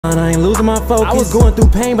I ain't losing my focus. I was going through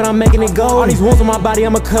pain, but I'm making it go. All these wounds on my body,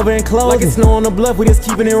 I'ma cover in clothes. Like it's snow on the bluff, we just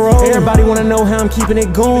keeping it rolling. Everybody wanna know how I'm keeping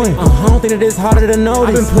it going. I don't think it is harder to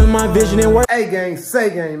notice. I've been putting my vision in work. Hey gang, say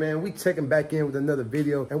gang, man. We checking back in with another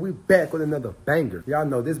video, and we back with another banger. Y'all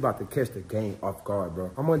know this about to catch the game off guard, bro.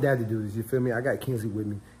 I'm on daddy duties, you feel me? I got Kinsley with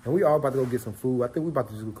me, and we all about to go get some food. I think we about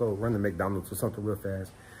to just go run to McDonald's or something real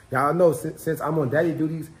fast. Y'all know since I'm on daddy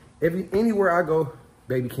duties, anywhere I go,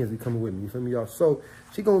 baby Kinsley coming with me, you feel me, y'all? So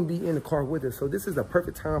she gonna be in the car with us. So this is the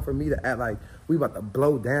perfect time for me to act like we about to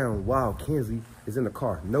blow down while Kinsley is in the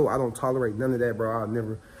car. No, I don't tolerate none of that, bro. I'll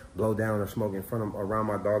never blow down or smoke in front of around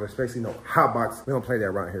my daughter, especially no hotbox. We don't play that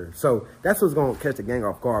around here. So that's what's gonna catch the gang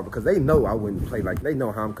off guard, because they know I wouldn't play like, they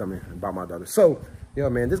know how I'm coming about my daughter. So yo,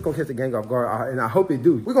 man, this gonna catch the gang off guard, and I hope it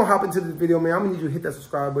do. We're gonna hop into this video, man. I'm gonna need you to hit that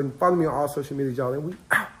subscribe button. Follow me on all social media, y'all, and we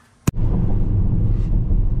out.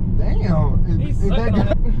 Damn, he's sucking on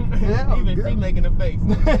it. Even she making a face.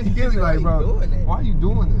 Kinsley like, bro, why are you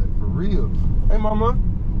doing that? For real. Hey, mama,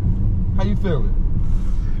 how you feeling?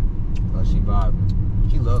 Oh, she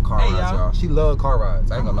vibing. She love car rides, y'all. She love car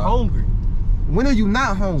rides. I ain't gonna lie. Hungry. When are you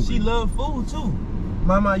not hungry? She love food too.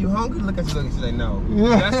 Mama, are you hungry? Look at you, She like, no.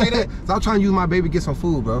 Did I say that? So I'm trying to use my baby to get some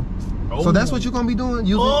food, bro. Oh. So that's what you're gonna be doing?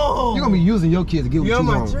 Using, you're gonna be using your kids to get what you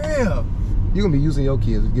want. You're my trail. You're gonna be using your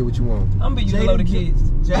kids to get what you want. I'm gonna be using the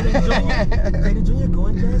kids. Jada Jr.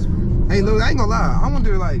 going jazz. Hey, look, I ain't gonna lie. I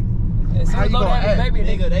wonder, like, how you gonna act? Baby,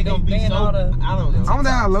 they gonna be so, I don't know. I wonder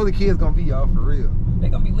how low the kids gonna be, y'all, for real. They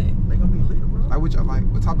gonna be lit. They gonna be lit, bro. Like, what y'all like?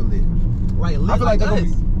 What type of lit? Like lit. I feel like they're gonna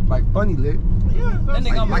be, like, funny lit. Yeah. That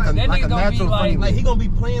nigga gonna be like he gonna be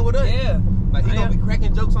playing with us. Yeah. Like he gonna be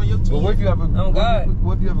cracking jokes on your team. But what if you have a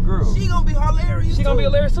what if you have a girl? She gonna be hilarious. She gonna be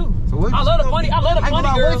hilarious too. So what I love the funny girls. What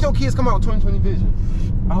if your kids come out with 20/20 vision?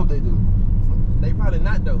 I hope they do. They probably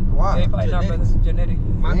not though. Why? They probably not, brother. Genetic.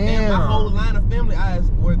 My whole line of family eyes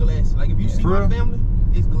wear glasses. Like if you see my family,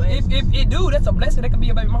 it's glasses. If it do, that's a blessing. That could be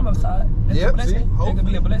a baby mama's side. That's a blessing. That could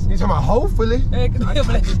be a blessing. You talking about hopefully? It could be a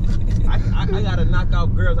blessing. I gotta knock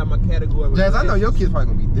out girls out my category. Jazz, I know your kids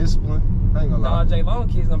probably gonna be disciplined. I ain't gonna lie. No, J Long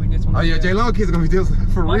kids gonna be disciplined. Oh yeah, J Long kids gonna be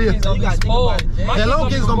disciplined for real. My kids gonna be spoiled. J Long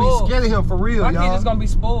kids gonna be scared of him for real, y'all. My kids is gonna be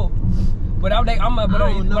spoiled. But I'm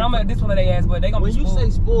at this one of their ass, but they gonna be spoiled. When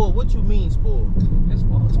you say spoiled, what you mean spoiled? It's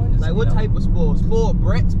spoiled. Like what type of spoiled? Spoiled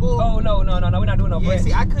brat spoiled? Oh no, we're not doing no brat.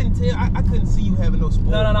 See, I couldn't tell. I couldn't see you having no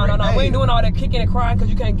spoiled. No. We ain't doing all that kicking and crying because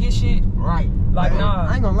you can't get shit. Right. Like nah.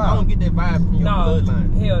 I ain't gonna lie. I don't get that vibe from your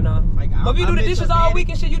bloodline. Hell no. Like, but if you do the dishes all week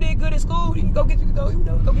and shit, you did good at school. You can go get you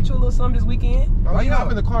a little something this weekend. Why you hop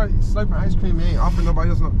in the car slurping ice cream and ain't offering nobody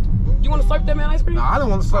else no? You want to slurp that man ice cream? Nah, I don't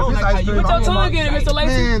want to slurp his ice cream. Put your tongue in it, Mr.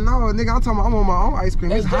 Lacey. Man, no, nigga, I'm talking about I'm on my own ice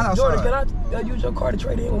cream. It's hot outside. Jordan, can I use your car to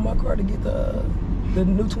trade in with my car to get the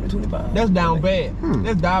new 2025? That's down bad.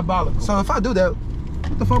 That's diabolical. So if I do that,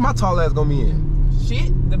 what the fuck my tall ass gonna be in?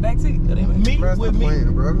 Shit, the backseat. Me with me,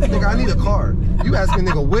 playing, bro. Nigga, I need a car. You asking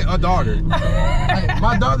nigga with a daughter? Like,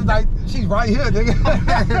 my daughter, like, she's right here, nigga.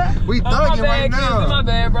 We thugging right now. My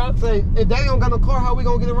bad, bro. Say, if they don't got no car, how we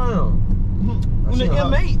gonna get around? The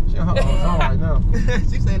M8. She on her own right now.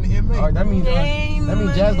 She's saying the M8. All right, that means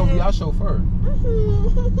Jazz gonna be our chauffeur.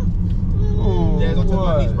 Jazz gonna touch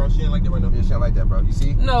my niece, bro. She ain't like that right now. Yeah, she ain't like that, bro. You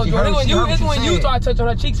see? No, Jordan, it's when you start touching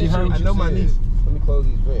her cheeks and shit. I know my niece. Let me close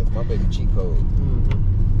these vents. My baby cheat code.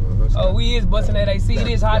 Oh, we is busting that AC. It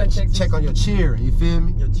is hot in Texas. Check on your cheer. You feel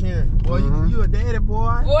me? Your cheer. Boy, you a daddy,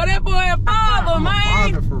 boy. Boy, that boy a father, man. I'm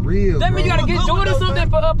a father for real, that means you gotta get Jordan something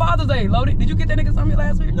for Father's Day. Loaded. Did you get that nigga something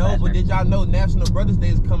last week? No, but did y'all know National Brothers Day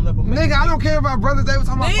is coming up? Nigga, I don't care about Brothers Day. We're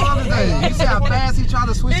talking about Father's Day. You see how fast he tried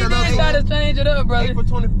to switch that up? He tried to change it up, brother. April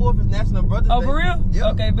 24th is National Brothers Day. Oh, for real?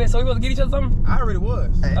 Yeah. Okay, bet. So we supposed to get each other something? I already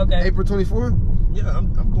was. Okay. April 24th? Yeah,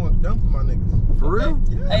 I'm going dumb for my niggas. For real?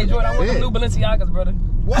 Yeah. Hey, Jordan, I want some new Balenciagas, brother.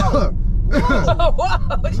 Whoa. Whoa.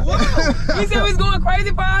 You said we was going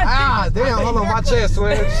crazy for us? Ah, damn, hold on, my chest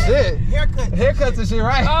swing. Shit. Haircuts and shit,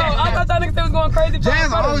 right? Oh, I thought y'all niggas said was going crazy for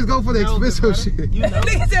Jazz always go for the expensive shit. You know.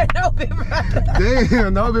 Nigga said no, big brother.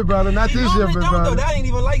 Damn, no, big brother, not this shit, big brother. That ain't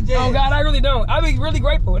even like Jazz. Oh, God, I really don't. I be really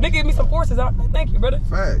grateful. Nigga give me some forces. Thank you, brother.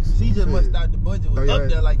 Facts. She just must start the budget was up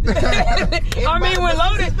there like that. I mean, when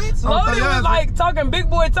Loaded was like talking big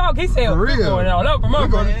boy talk, he said, for real. Going all over, my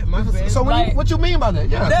brother. So what you mean by that?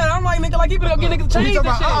 Yeah. That I'm like, nigga, like, you better get niggas change and shit.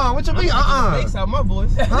 What you mean? Makes out my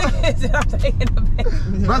voice.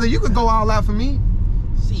 Brother, you could go all out for me.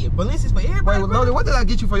 Shit, Balenciagas for everybody. Wait, Loaded, what did I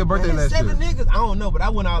get you for your birthday last year? 7 niggas. I don't know, but I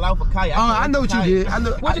went all out for Kaya. I know what you did.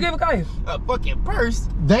 What'd you give a Kaya? A fucking purse.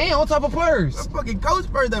 Damn, on top of purse. A fucking Coach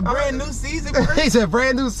purse, a brand new season purse. He said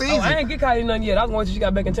brand new season. Oh, I ain't get Kaya nothing yet. I was waiting till she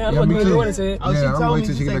got back in town. Yeah, That's what me you too. Jordan said. Oh, yeah, she told me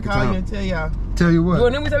till to say Kaya and tell y'all. tell you what.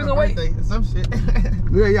 Jordan, then we say we gonna wait. Some shit.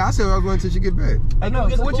 Yeah, I said I was going until she get back. I know.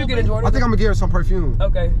 So what you getting, Jordan? I think I'm gonna get her some perfume.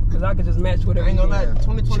 Okay, because I could just match whatever. I ain't gonna lie,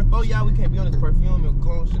 2024, y'all, we can't be on this perfume and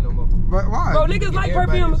cologne shit no more. But why? Bro, niggas like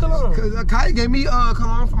perfume and cologne. Cause Katy gave me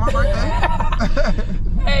cologne for my birthday.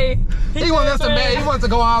 Hey, he wants us to bag. He wants to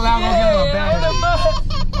go all out and give her a bag.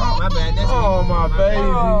 Oh, my bad. That's Oh my baby,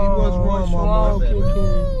 what's wrong, my baby?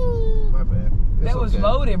 My bad. That was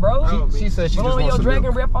loaded, bro. She said she just on wants your some dragon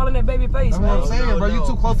milk. rep all in that baby face, That's man. what I'm saying, bro. You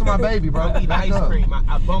too close to my baby, bro. I eat Back ice up. cream.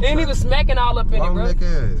 I bumped And he was smacking all up in it, Long bro. neck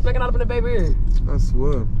ass. Smacking all up in the baby ear. I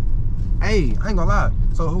swear. Hey, I ain't gonna lie.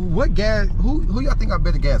 So what gas? Who y'all think got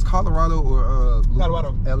better gas? Colorado or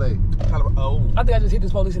Colorado. LA? Colorado. Oh. I think I just hit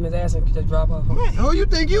this police in his ass and just drive off. Who you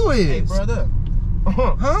think you is? Hey, brother.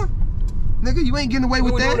 Huh? Nigga, you ain't getting away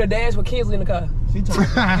with We went on the that. dash with Kinsley in the car. She talking.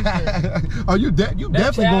 Oh, you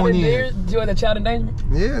definitely going in. Join the child in danger.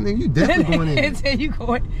 Yeah, nigga, you definitely going in. Tell you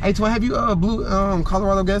going. Hey, Twin, have you blew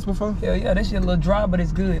Colorado gas before? Hell yeah, that shit a little dry, but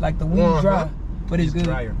it's good. Like the weed dry, but it's good.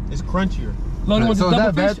 Drier. It's crunchier. Loaded with So the is that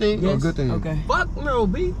a double bad fish? thing or a good thing? Okay. Fuck no,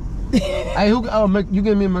 B. Hey, you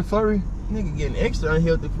getting me a McFlurry? Nigga getting extra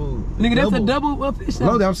unhealthy food. Nigga, that's a double fish.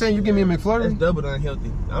 Loaded, I'm saying you give me a That's McFlurry? double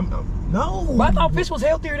unhealthy. No. But I thought fish was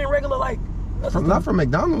healthier than regular, like. Not from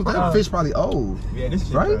McDonald's. That fish probably old. Yeah, this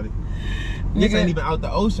shit Right? probably. This ain't even out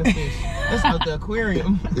the ocean fish. That's out the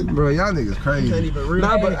aquarium. Bro, y'all niggas crazy. Can't even read.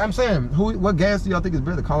 Nah, but I'm saying, what gas do y'all think is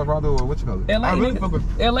better, Colorado or what you call it? LA, I really nigga. fuck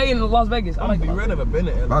with. LA and Las Vegas. I I'm like be real, never been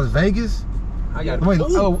to LA. Las Vegas? I got Wait,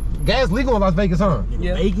 gas legal in Las Vegas, huh?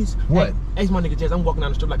 Yeah. Vegas. What? Hey, my nigga Jazz. I'm walking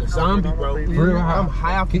down the strip like a zombie, bro. Real high. I'm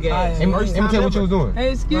high off the gas. Let me tell you what you was doing.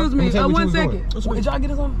 Hey, excuse me. Let me tell you what you One was doing. second. Did y'all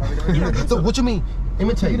get us something? So what you mean? Let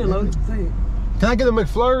me tell You you. didn't load it. Say it. Can I get a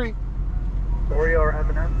McFlurry? Oreo or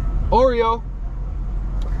M&M? Oreo?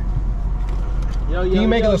 Yo, Can you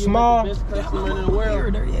make it a small? Best customer in the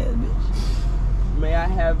world. Dirty ass bitch. May I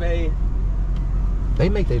have a They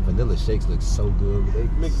make their vanilla shakes look so good.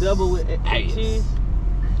 McDouble with cheese?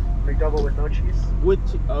 McDouble with no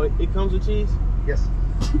cheese? Oh, it comes with cheese? Yes.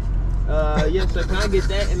 Yes, sir. Can I get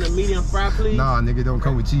that in a medium fry, please? Nah, nigga, don't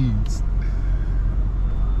come with cheese.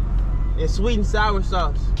 And sweet and sour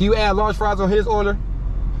sauce. Can you add large fries on his order?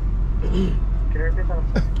 Can you repeat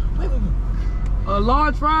that? Wait. A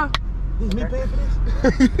large fry Is me paying for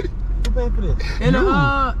this? Who paying for this?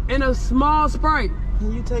 and a small Sprite.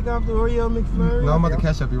 Can you take off the Oreo McFlurry? No, I'm about to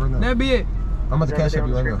cash up you right now. That'd be it. I'm about to cash up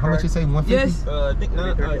you right now. How much you say? 150? Yes. I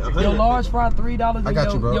think Your large fry $3. I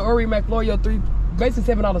got you, bro. Your Oreo McFlurry, your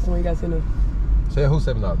basically $7 when you guys in there. Say who's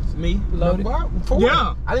 $7? Me? Loaded. For Yeah.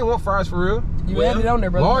 what? I didn't want fries for real. You added it on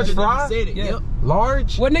there, brother. Large fry? Said it. Yeah. Yep.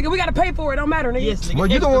 Large? Well, nigga, we gotta pay for it. Don't matter, nigga. Yes, nigga. Well,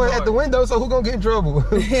 you the extra one at large. the window, so who gonna get in trouble?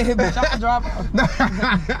 Bitch, I can drop off.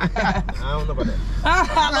 I don't know about that. I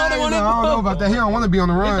I don't know about that. He don't want to be on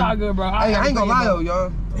the run. It's all good, bro. Hey, I ain't gonna lie though, y'all.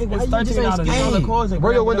 Hey, why It's you just ain't $13. scanning all the cards and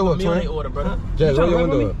Roll your grab window whatever up, meal they twin. order, brother? Jay, roll your trying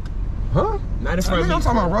to window up. Huh? Not in front of me. I'm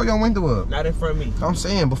talking about roll your window up. Not in front of me. I'm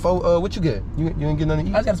saying before, what you get? You ain't get nothing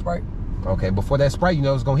to I just eat? got a Sprite. Okay, before that Sprite, you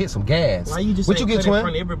know it's gonna hit some gas. Why you just what ain't you get, cut in front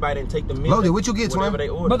twin? of everybody and take the meal? Loaded, what you get, whatever twin? they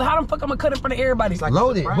order. But how the fuck I'm gonna cut in front of everybody? It's like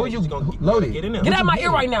Loaded. surprise. Who you gonna loaded? Get in there. Get out of my you ear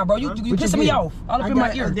get? right now, bro. You What pissing you me get? off. All up in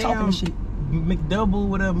my ear, talking and shit. McDouble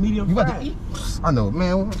with a medium You fry. about to eat? I know,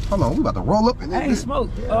 man. Hold on, we about to roll up in I there. ain't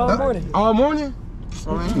smoked all morning. All morning?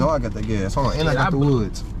 You know I got that gas. Hold on, and I got the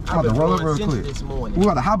woods. I'm about to roll up real quick. We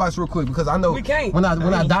about to hotbox real quick because I know We can't. when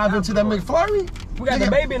I dive into that McFlurry, We got the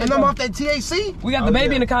baby in the and I'm car. off that THC. We got the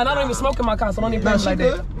baby in the car. And I don't even smoke in my car, so don't even Nah, play she like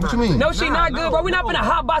good. that. What you mean? No, she not good, bro. We not finna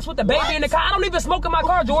hot box with the baby in the car. I don't even smoke in my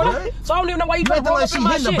car, Jordan. What? So I don't even know why you trying to acting roll like up in she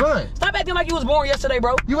my hitting the shit. blunt. Stop acting like you was born yesterday,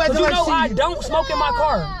 bro. You 'Cause acting you like know she- I don't smoke in my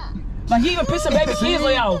car. Like, he even pissing baby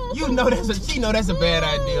Kinsley off. You know she know that's a bad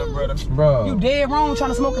idea, brother. Bro. You dead wrong trying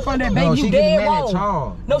to smoke in front of that baby. No, You she getting dead mad at wrong.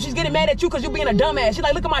 y'all. No, she's getting mad at you because you being a dumbass. She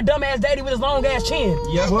like, look at my dumbass daddy with his long ass chin.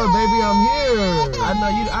 Yeah. What, baby? I'm here. I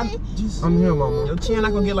know you. I'm here, mama. Your chin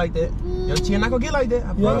not gonna get like that. Your chin not gonna get like that. I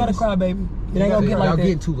You ain't gotta promise. cry, baby. It ain't gonna get Y'all like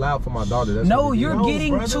getting that. too loud for my daughter. That's No, what it you're is. No,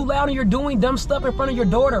 getting brother. too loud and you're doing dumb stuff in front of your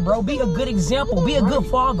daughter, bro. Be a good example. Be a good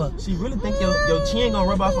father. She really think your chin gonna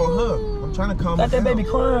rub off on her. I'm trying to calm her Let that down. baby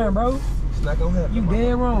crying, bro. It's not gonna happen. You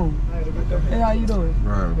dead wrong. Hey, how you doing?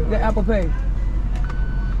 Right. Got Apple Pay.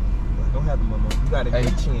 Don't happen, mama. You got a Hey.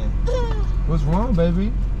 good chin. What's wrong,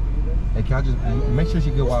 baby? Hey, can I just make sure she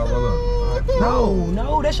good while I roll up?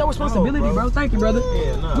 No, that's your responsibility, No, bro. bro. Thank you, brother.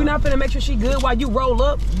 Yeah, nah. We not finna make sure she good while you roll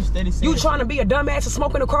up. You steady saying You trying to be a dumbass and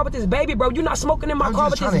smoking in the car with this baby, bro. You not smoking in my I'm car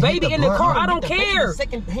just with trying this to hit baby the in the blunt. car. You I don't hit the baby care.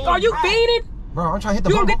 second hand Are you drive. feeding? Bro, I'm trying to hit the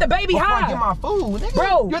You gonna get the baby high. I get my food, nigga.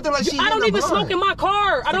 Bro, you like I don't even smoke in my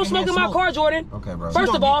car. I don't smoke in my car, Jordan. Okay, bro.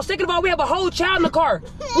 First of all, second of all, we have a whole child in the car.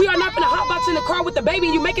 We are not gonna hotbox in the car with the baby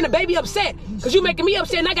and you making the baby upset. Cause you making me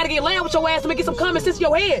upset and I gotta get loud with your ass to make get some common sense in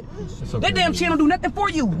your head. Okay. That damn shit don't do nothing for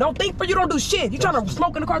you. Don't think for you, don't do shit. You trying to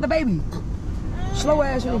smoke in the car with the baby. Slow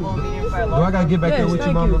ass nigga. Do I gotta get back there with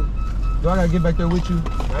you, mama? Do I gotta get back there with you?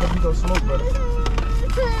 Not if you go smoke, brother.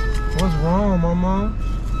 What's wrong, mama?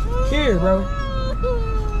 Here, bro.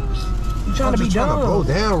 You trying to be dumb. To blow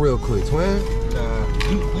down real quick, twin.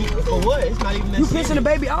 You for what? It's not even that You serious. pissing the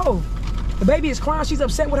baby off. The baby is crying. She's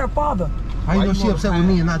upset with her father. How you know she upset with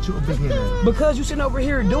me and not you, a big head? Because you sitting over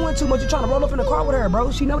here doing too much. You trying to roll up in the car with her,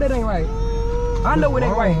 bro. She know that ain't right. I know it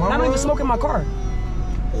ain't right. And I don't even smoke in my car.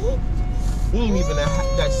 He ain't even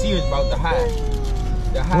that serious about the high.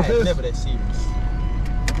 The high is never that serious.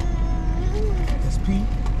 That's P.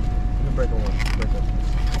 Let me break it one.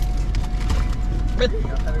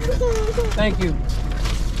 Thank you.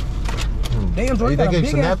 Damn, Jordan, got a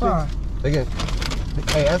big ass fry. They get.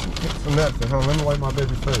 Hey, ask me some napkins, huh? Let me wipe my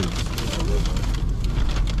baby's face.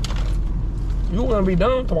 You wanna be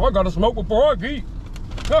done? Come on, I gotta smoke before I eat.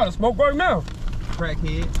 I gotta smoke right now.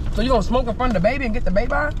 Crackhead. So you gonna smoke in front of the baby and get the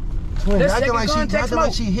baby out? That's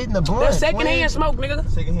like she hitting the blunt. That's secondhand smoke, nigga.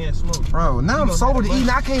 Secondhand smoke. Bro, now I'm sober to eat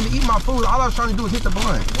and I can't even eat my food. All I was trying to do is hit the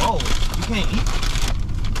blunt. Whoa, you can't eat.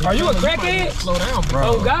 Are you a crackhead? Slow down, bro.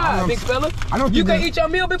 Oh God, big fella. You can't eat your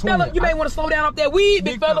meal, big fella. You may want to slow down off that weed,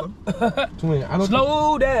 big fella. Twin,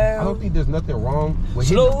 slow down. I don't think there's nothing wrong with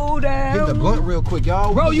hitting the blunt real quick,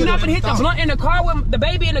 y'all. Bro, you not gonna hit the blunt in the car with the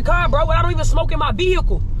baby in the car, bro. I don't even smoke in my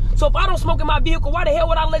vehicle. So if I don't smoke in my vehicle, why the hell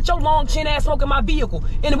would I let your long chin ass smoke in my vehicle?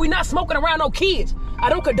 And we not smoking around no kids. I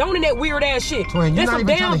don't condone that weird ass shit. Twin, that's some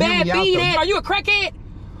damn bad fiend ass. Are you a crackhead?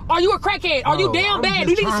 Are you a crackhead? Are you damn bad?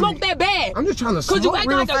 Do you need to smoke that bad? I'm just trying to smoke. Cause you act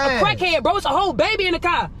like a crackhead, bro. It's a whole baby in the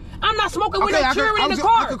car. I'm not smoking with no children in the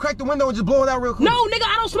car. I could crack the window and just blow it out real quick. No, nigga,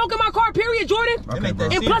 I don't smoke in my car, period, Jordan.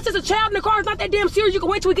 Okay, and plus, it's a child in the car. It's not that damn serious. You can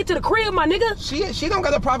wait till we get to the crib, my nigga. She don't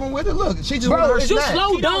got a problem with it. Look, she just bro, wanted her is you snack.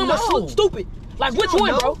 slow, dumb, or stupid? Like, which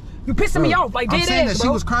one, bro? You pissing me off, like dead ass, bro. I'm saying that she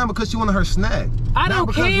was crying because she wanted her snack. I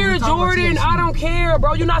don't care, Jordan. I don't care,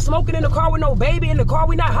 bro. You're not smoking in the car with no baby in the car.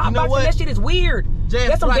 We not hotboxing. That shit is weird.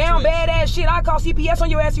 That's some damn bad ass shit. I call CPS on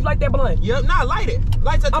your ass if you like that blunt. Yep, nah, light it.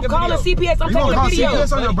 I'm calling CPS. I'm taking a video.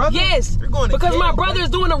 CPS on your brother? Yes, because my brother is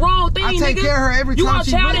doing the wrong thing, nigga. I take care of her every time. You are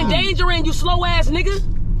child endangering, you slow ass nigga.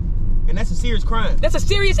 And that's a serious crime. That's a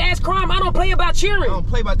serious ass crime. I don't play about cheering. I don't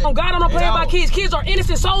play about that. Oh God, I don't play about kids. Kids are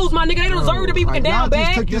innocent souls, my nigga. They don't deserve to be down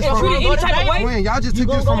bad and treated any type of way. Y'all just took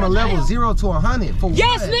this from a level 0 to 100. For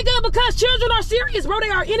yes, nigga, because children are serious, bro. They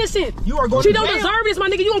are innocent. You are going to jail. She don't deserve this, my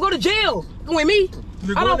nigga. You gonna go to jail with me.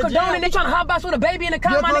 I don't condone it. They trying to hotbox with a baby in the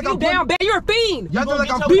car, my nigga. You down bad. You're a fiend. Do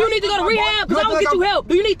you need to go to rehab? Because I will get you help.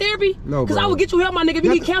 Do you need therapy? No, because I will get you help, my nigga. If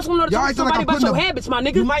you need counseling or talk to somebody about your habits, my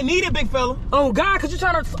nigga. You might need it, big fella. Oh God, because you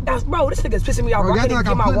trying to, bro, this nigga's pissing me off. I can't even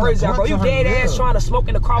get my words out, bro. You dead ass trying to smoke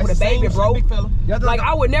in the car with a baby, bro. Like,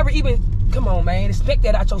 I would never even, come on, man. Expect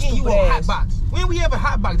that out your stupid ass. Hotbox. When we have a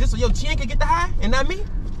hotbox, just so your chin can get the high and not me?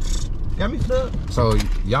 Got me fucked. So,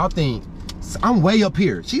 y'all think I'm way up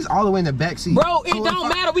here. She's all the way in the back seat. Bro, it don't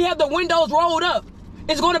matter. We have the windows rolled up.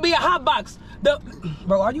 It's going to be a hot box.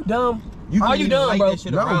 Bro, are you dumb? Are you dumb, bro?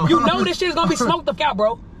 No, you know this shit is going to be smoked up out,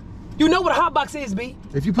 bro. You know what a hot box is, B.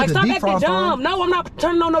 If you put the stop defrost acting dumb. on. No, I'm not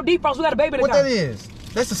turning on no defrost. We got a baby in the car. What that is?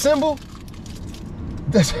 That's a symbol?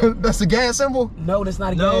 That's a gas symbol? No, that's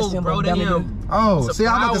not a gas symbol. Bro, oh, see,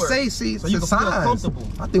 I'm about to say, see, so it's signs.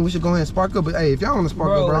 I think we should go ahead and spark up, but hey, if y'all want to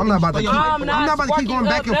spark up, bro, I'm not about to keep, I'm not about to keep going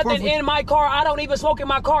back and forth. Nothing in my car. I don't even smoke in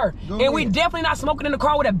my car. And we definitely not smoking in the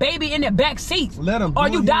car with a baby in the back seat. Let him. Are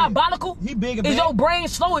you diabolical? He big and Is bad. your brain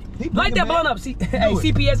slow? Light that blunt up. See, hey, it.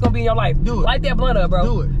 CPS gonna be in your life. Do it. Light that blunt up, bro.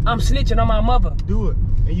 Do it. I'm snitching on my mother. Do it.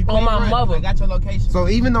 And you on my mother. I got your location. So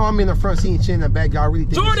even though I'm in the front seat and she in the back, y'all really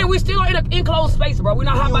think Jordan, we still in an enclosed space, bro. We're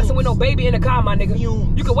not hotboxing with no baby in the car, my nigga.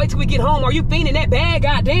 You can wait till we get home. Are you fiending that bad?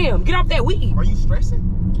 Goddamn. Get off that weed. Are you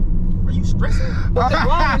stressing? Are you stressing? What's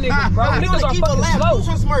wrong with niggas, bro? Niggas are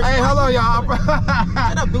fucking slow. Hey, hello, y'all.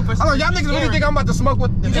 Hello, y'all niggas really think I'm about to smoke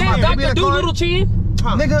with my baby in the car? Little chin.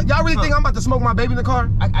 Nigga, y'all really think I'm about to smoke my baby in the car?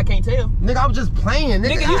 I can't tell. Nigga, I was just playing.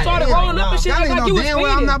 Nigga, you started rolling up and shit like you was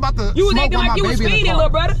fiending. I'm not about to you was acting like you was fiending, little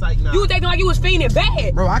brother. You was acting like you was fiending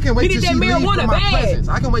bad. Bro, I can't wait till she leaves from my presence.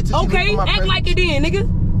 I can wait till she leaves from my presence. Okay, act like it then,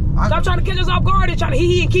 nigga. Stop trying to catch us off guard and trying to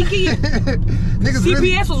hee and kiki.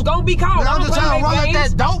 CPS was gonna be called. I don't play them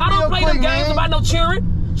games. I don't play them games about no cheering.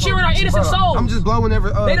 Cheering our innocent souls. I'm just blowing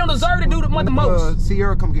every. They don't deserve to do the most.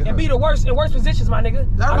 Sierra, come get her. And be the worst in worst positions, my nigga.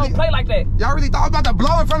 I don't play like that. Y'all really thought about to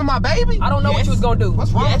blow in front of my baby? I don't know what you was gonna do.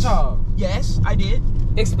 What's wrong with y'all? Yes,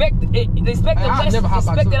 expect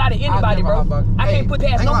it out of anybody, bro. I can't put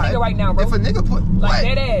past no nigga right now, bro. If a nigga put like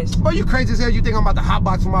that ass. Bro, you crazy as hell. You think I'm about to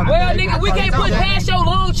hotbox from my Well, nigga, we can't put past your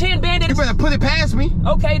long chin bandit. You better put it past me.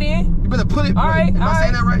 Okay, then. You better put it. All right, Am I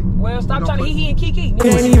saying that right? Well, stop trying to hee and kiki. They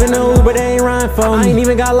ain't even know, but they ain't rhyme for me. I ain't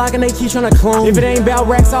even got lock and they keep trying to clone. If it ain't about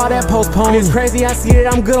racks, all that postpone. It's crazy, I see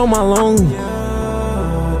that I'm good on my loan.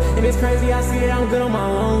 And it's crazy, I see that I'm good on my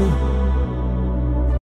loan.